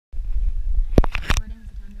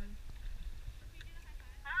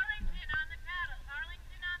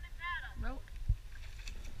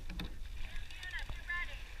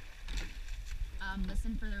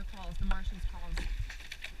Listen for their calls, the marshal's calls.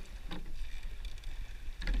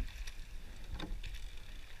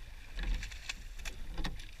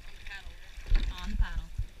 On the paddle.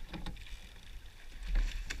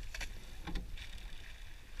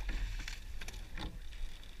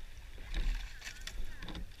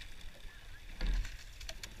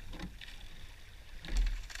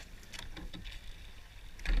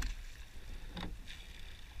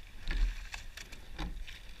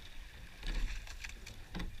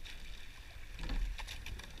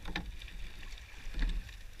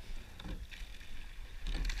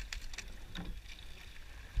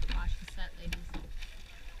 Watch the set, ladies.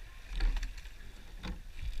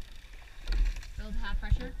 Build half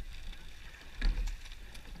pressure.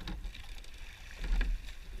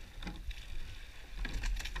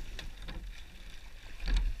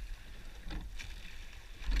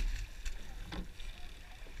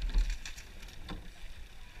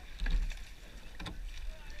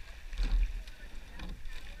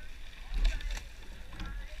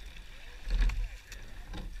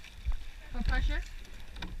 For pressure.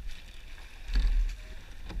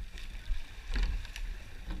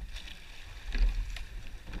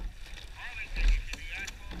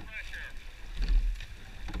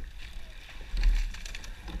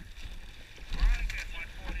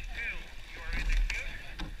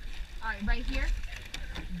 Alright, right here.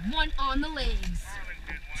 1 on the legs.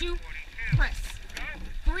 2, press.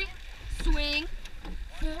 3, swing.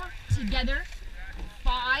 4, together.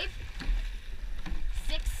 5,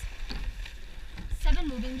 6, 7,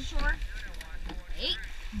 moving to shore. 8,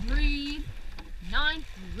 breathe. 9,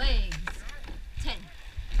 legs. 10.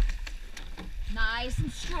 Nice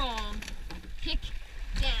and strong. Kick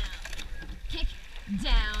down. Kick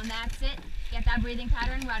down. That's it. Get that breathing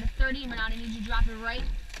pattern. We're at a 30 and we're not going to need you to drop it right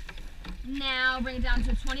now. Bring it down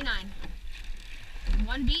to a 29.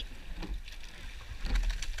 1 beat.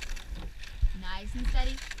 Nice and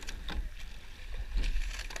steady.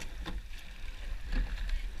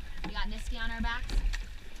 We got Niski on our backs.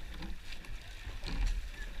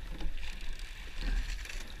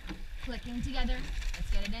 Clicking together.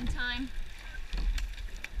 Let's get it in time.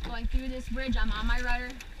 Going through this bridge, I'm on my rudder.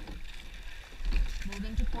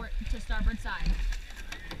 Moving to starboard side.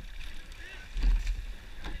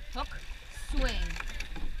 Hook, swing.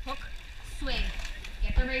 Hook, swing.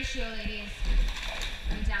 Get the ratio, ladies.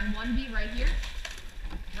 Bring it down 1 beat right here.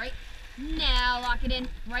 Right now, lock it in.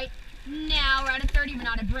 Right now, we're at a 30. We're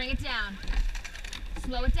not to bring it down.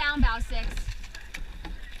 Slow it down, bow 6.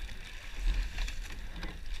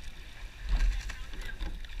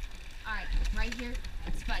 Alright, right here,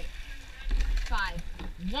 let's fight. 5,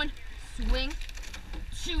 1, swing.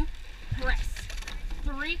 2, press.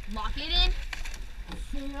 3, lock it in.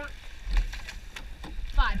 4,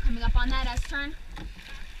 5, coming up on that S turn.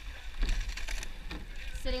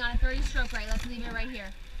 Sitting on a 30 stroke right, let's leave it right here.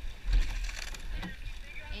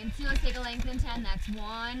 And 2, let's take a lengthen 10, that's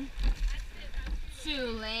 1, 2,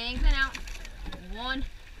 lengthen out. 1,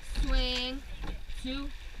 swing. 2,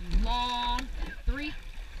 long. 3,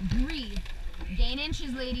 breathe. Gain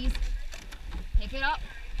inches, ladies. Pick it up.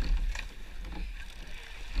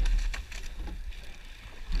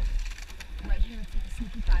 Right here, let's take a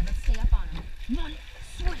sneaky 5. Let's stay up on him. 1,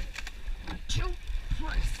 swing. 2,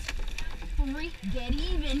 press. 3, get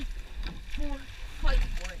even. 4, fight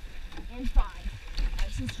for it. And 5,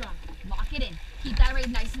 nice and strong. Lock it in. Keep that rate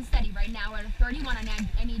nice and steady. Right now, we're at a 31, and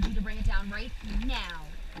I need you to bring it down right now.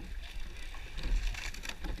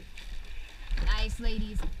 Nice,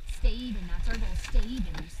 ladies. Stay even. That's our goal. Stay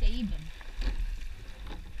even. Stay even.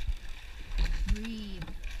 Breathe.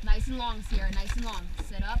 Nice and long, Sierra. Nice and long.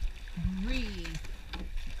 Sit up. Breathe.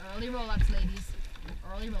 Early roll-ups, ladies.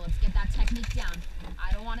 Early roll-ups. Get that technique down.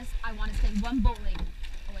 I want to stay 1 boat leg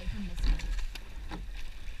away from this one.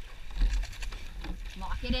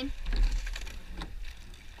 Lock it in.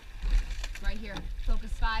 Right here.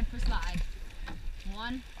 Focus 5 for slide.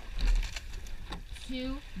 1,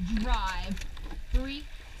 2, drive. 3,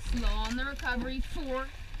 slow on the recovery. 4,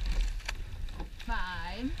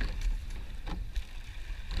 5.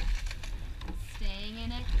 Staying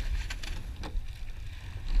in it.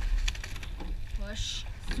 Push,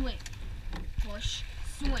 swing. Push,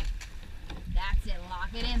 swing. That's it. Lock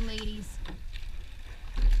it in, ladies.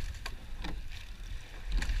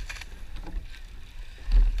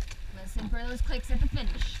 Listen for those clicks at the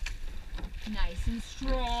finish. Nice and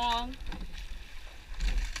strong.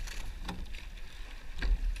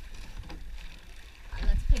 Alright,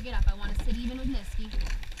 let's pick it up. I want to sit even with Niski.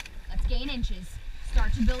 Let's gain inches.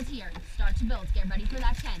 Start to build here. Start to build. Get ready for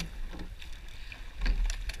that 10.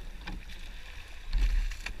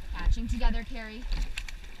 Catching together, Carrie.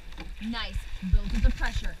 Nice. Build with the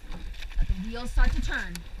pressure. Let the wheels start to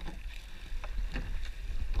turn.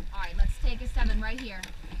 All right, let's take a 7 right here.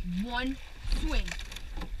 1, swing.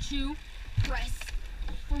 2, press.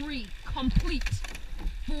 3, complete.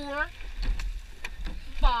 4,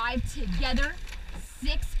 5, together.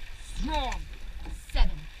 6, strong. 7,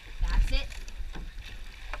 that's it.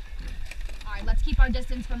 All right, let's keep our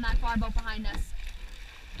distance from that far boat behind us.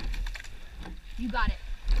 You got it.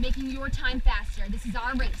 Making your time faster. This is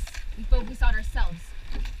our race. We focus on ourselves.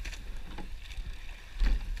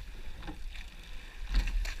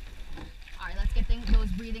 All right, let's get those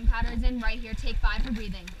breathing patterns in right here. Take 5 for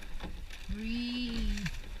breathing. Breathe.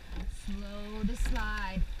 Slow the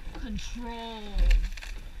slide. Control.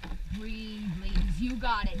 Breathe, ladies. You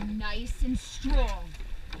got it. Nice and strong.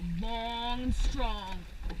 Long and strong.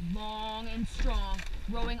 Long and strong.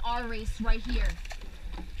 Rowing our race right here.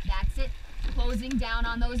 That's it. Closing down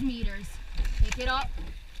on those meters. Pick it up.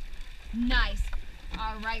 Nice.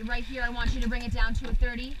 All right here, I want you to bring it down to a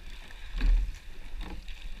 30.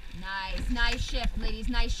 Nice shift, ladies.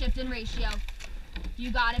 Nice shift in ratio.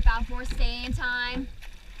 You got it, bow 4, stay in time.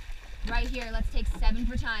 Right here, let's take 7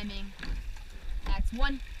 for timing. That's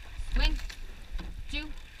 1, swing, 2,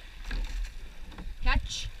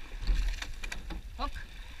 catch, hook,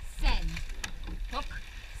 send, hook,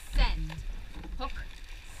 send, hook,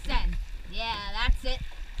 send. Yeah, that's it.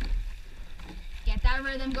 Get that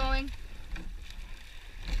rhythm going.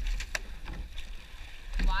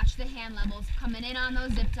 Watch the hand levels coming in on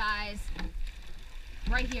those zip ties.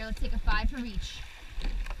 Right here, let's take a 5 for reach.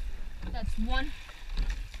 That's 1,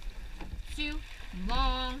 2,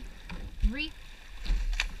 long, 3,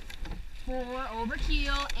 4, over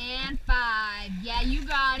heel, and 5. Yeah, you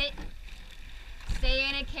got it. Stay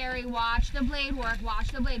in it, carry. Watch the blade work.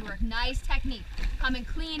 Watch the blade work. Nice technique. Coming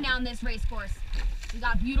clean down this race course. You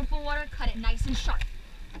got beautiful water. Cut it nice and sharp.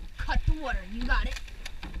 Cut the water. You got it.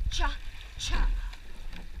 Cha, cha.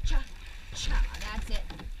 Cha, cha. That's it.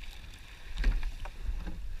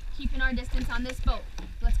 Keeping our distance on this boat.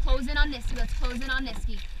 Let's close in on Nisky. Let's close in on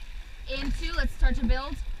Nisky. Into, let's start to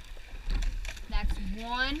build. That's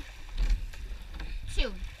 1,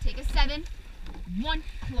 2. Take a 7. 1,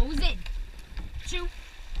 close in. 2,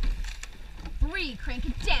 3, crank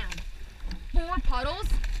it down. 4, puddles.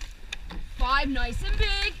 5, nice and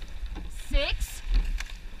big. 6,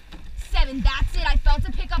 7, that's it. I felt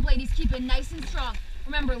a pickup, ladies. Keep it nice and strong.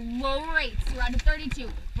 Remember, low rates. We're at a 32.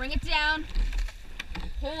 Bring it down.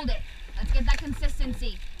 Hold it. Let's get that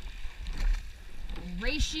consistency.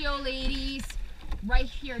 Ratio, ladies. Right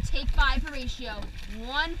here. Take 5 for ratio.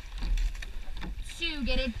 1, 2,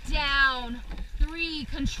 get it down. 3,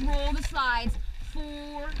 control the slides.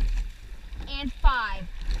 4, and 5.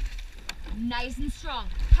 Nice and strong.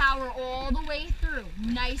 Power all the way through.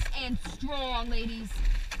 Nice and strong, ladies.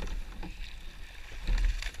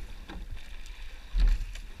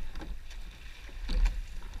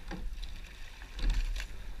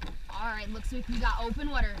 All right, looks like we got open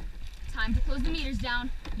water. Time to close the meters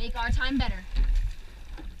down. Make our time better.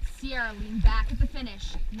 Sierra, lean back at the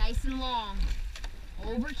finish. Nice and long.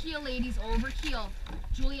 Over keel, ladies, over keel.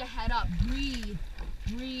 Julia, head up. Breathe.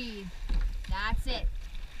 Breathe. That's it.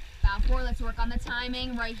 Bow 4, let's work on the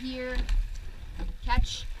timing right here.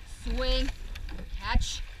 Catch, swing,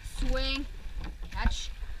 catch, swing, catch,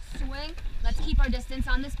 swing. Let's keep our distance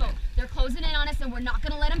on this boat. They're closing in on us and we're not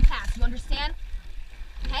going to let them pass. You understand?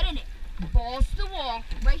 Head in it. Balls to the wall.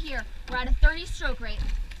 Right here. We're at a 30 stroke rate.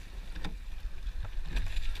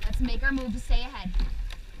 Let's make our move to stay ahead.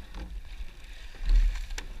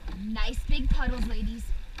 Nice big puddles, ladies.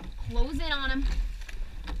 Close in on them.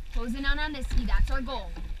 Close in on this ski. That's our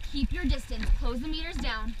goal. Keep your distance. Close the meters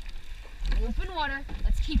down. Open water.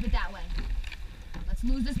 Let's keep it that way. Let's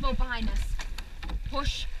lose this boat behind us.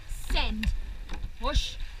 Push, send.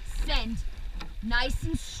 Push, send. Nice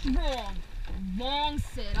and strong. Long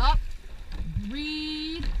sit up.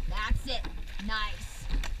 Breathe. That's it. Nice.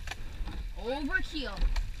 Over keel.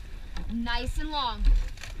 Nice and long.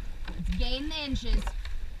 Let's gain the inches.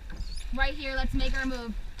 Right here, let's make our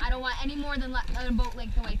move. I don't want any more than a boat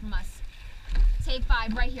length away from us. Take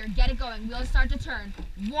 5 right here. Get it going. Wheels start to turn.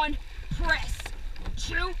 1, press.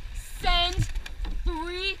 2, send.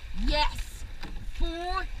 3, yes. 4,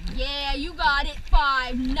 yeah, you got it.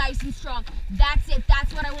 5, nice and strong. That's it.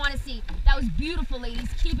 That's what I want to see. That was beautiful, ladies.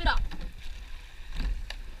 Keep it up.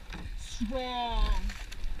 Strong.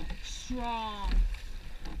 Strong.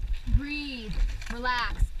 Breathe.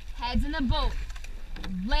 Relax. Heads in the boat.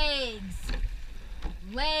 Legs.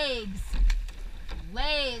 Legs.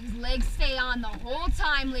 Legs. Legs stay on the whole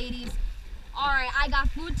time, ladies. All right, I got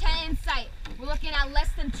food 10 in sight. We're looking at less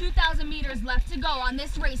than 2,000 meters left to go on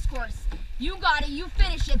this race course. You got it, you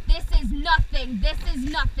finish it. This is nothing, this is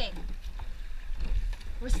nothing.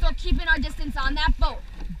 We're still keeping our distance on that boat.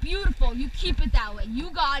 Beautiful, you keep it that way.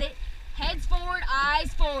 You got it. Heads forward,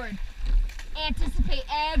 eyes forward. Anticipate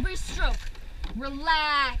every stroke.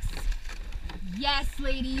 Relax. Yes,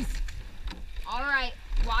 ladies. All right,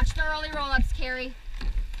 watch the early roll-ups, Carrie.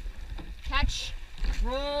 Catch,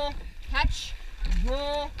 roll, catch,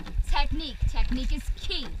 roll. Technique. Technique is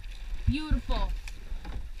key. Beautiful.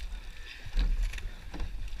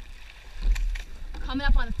 Coming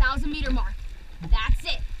up on the 1,000-meter mark. That's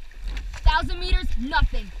it. 1,000 meters,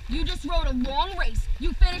 nothing. You just rode a long race.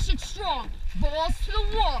 You finish it strong. Balls to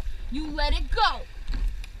the wall. You let it go.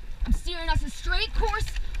 I'm steering us a straight course.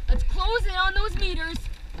 Let's close in on those meters.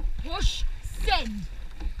 Push, send.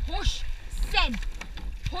 Push, send.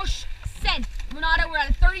 Push, send. Renata, we're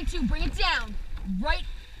at a 32. Bring it down. Right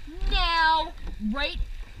now. Right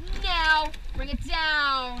now. Bring it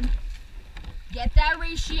down. Get that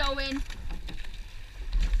ratio in.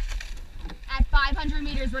 At 500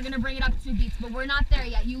 meters, we're going to bring it up 2 beats, but we're not there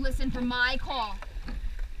yet. You listen for my call.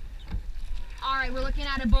 All right, we're looking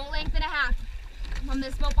at a boat length and a half from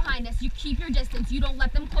this boat behind us. You keep your distance. You don't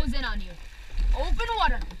let them close in on you. Open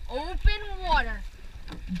water. Open water.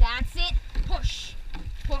 That's it. Push.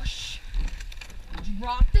 Push.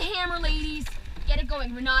 Drop the hammer, ladies. Get it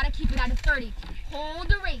going. Renata, keep it at a 30. Hold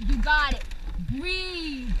the rate. You got it.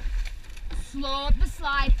 Breathe. Slow up the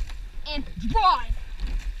slide and drive.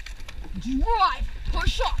 Drive.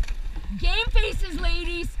 Push up. Game faces,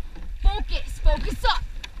 ladies. Focus. Focus up.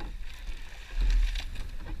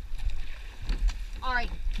 All right.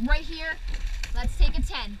 Right here, let's take a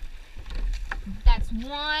 10. That's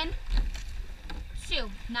 1, 2.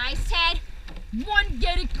 Nice head. 1,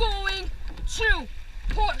 get it going. 2,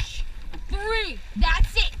 push. 3,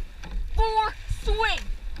 that's it. 4, swing.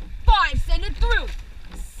 5, send it through.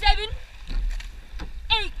 7,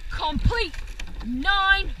 8, complete.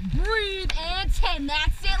 9, breathe, and 10.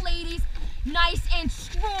 That's it, ladies. Nice and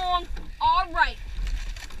strong. All right.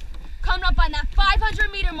 Coming up on that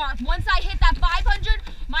 500-meter mark. Once I hit that 500,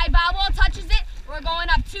 my bow wall touches it. We're going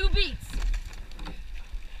up 2 beats.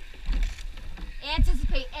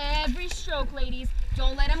 Anticipate every stroke, ladies.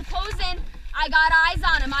 Don't let him close in. I got eyes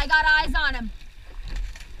on him. I got eyes on him.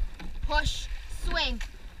 Push, swing.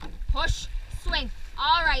 Push, swing.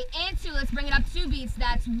 All right, and 2. Let's bring it up 2 beats.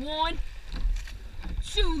 That's 1,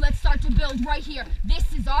 2. Let's start to build right here.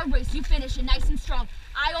 This is our race. You finish it nice and strong.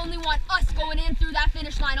 I only want us going in through that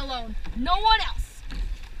finish line alone. No one else.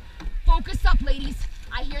 Focus up, ladies.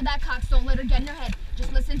 I hear that, Cox. Don't let her get in her head.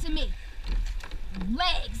 Just listen to me.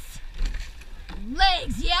 Legs.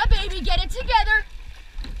 Legs. Yeah, baby. Get it together.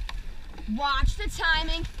 Watch the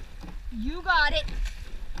timing. You got it.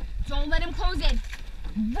 Don't let him close in.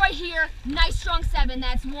 Right here. Nice, strong 7.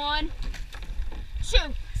 That's 1, 2,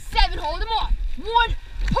 7. Hold him off. 1,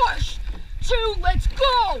 push. 2, let's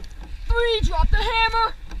go. 3, drop the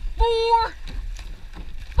hammer. 4,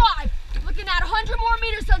 5. Looking at 100 more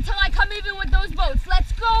meters until I come even with those boats.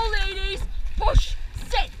 Let's go, ladies. Push,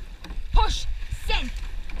 send. Push, send.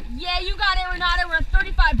 Yeah, you got it, Renata. We're at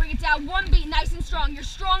 35. Bring it down 1 beat, nice and strong. You're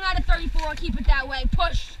strong out of 34. Keep it that way.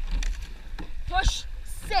 Push. Push,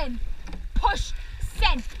 send. Push,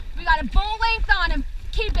 send. We got a boat length on him.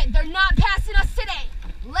 Keep it. They're not passing us today.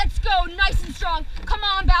 Let's go, nice and strong. Come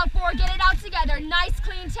on, bow 4, get it out together. Nice,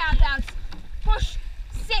 clean tap outs. Push,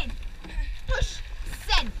 send, push,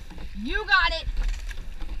 send. You got it.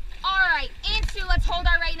 All right, and 2, let's hold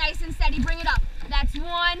our right nice and steady. Bring it up. That's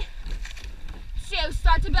 1, 2,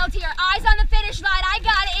 start to build here. Eyes on the finish line, I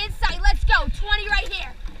got it, in sight. Let's go, 20 right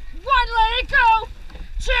here. 1, let it go.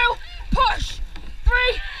 2, push.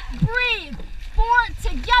 3, breathe. 4,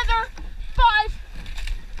 together. 5,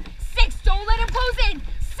 6, don't let him close in.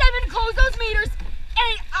 7, close those meters.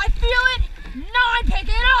 8, I feel it. 9, pick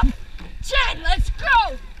it up. 10, let's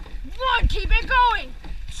go. 1, keep it going.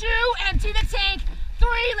 2, empty the tank. 3,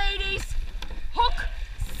 ladies. Hook,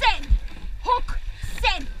 send. Hook,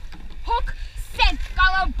 send. Hook, send.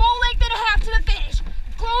 Got a boat length and a half to the finish.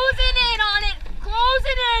 Closing in on it.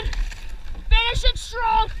 Closing in. Finish it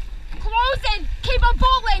strong. Close in. Keep a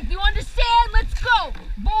boat length. You understand? Let's go.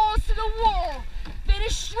 Balls to the wall.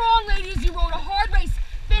 Finish strong, ladies. You rode a hard race.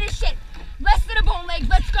 Finish it. Less than a bone leg.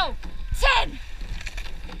 Let's go. 10.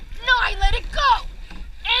 9. Let it go.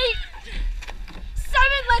 8. 7.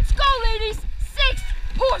 Let's go, ladies. 6.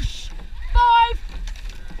 Push. 5.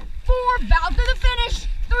 4. Bow to the finish.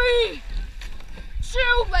 3.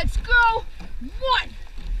 2. Let's go. 1.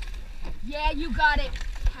 Yeah, you got it.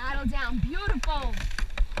 Paddle down. Beautiful.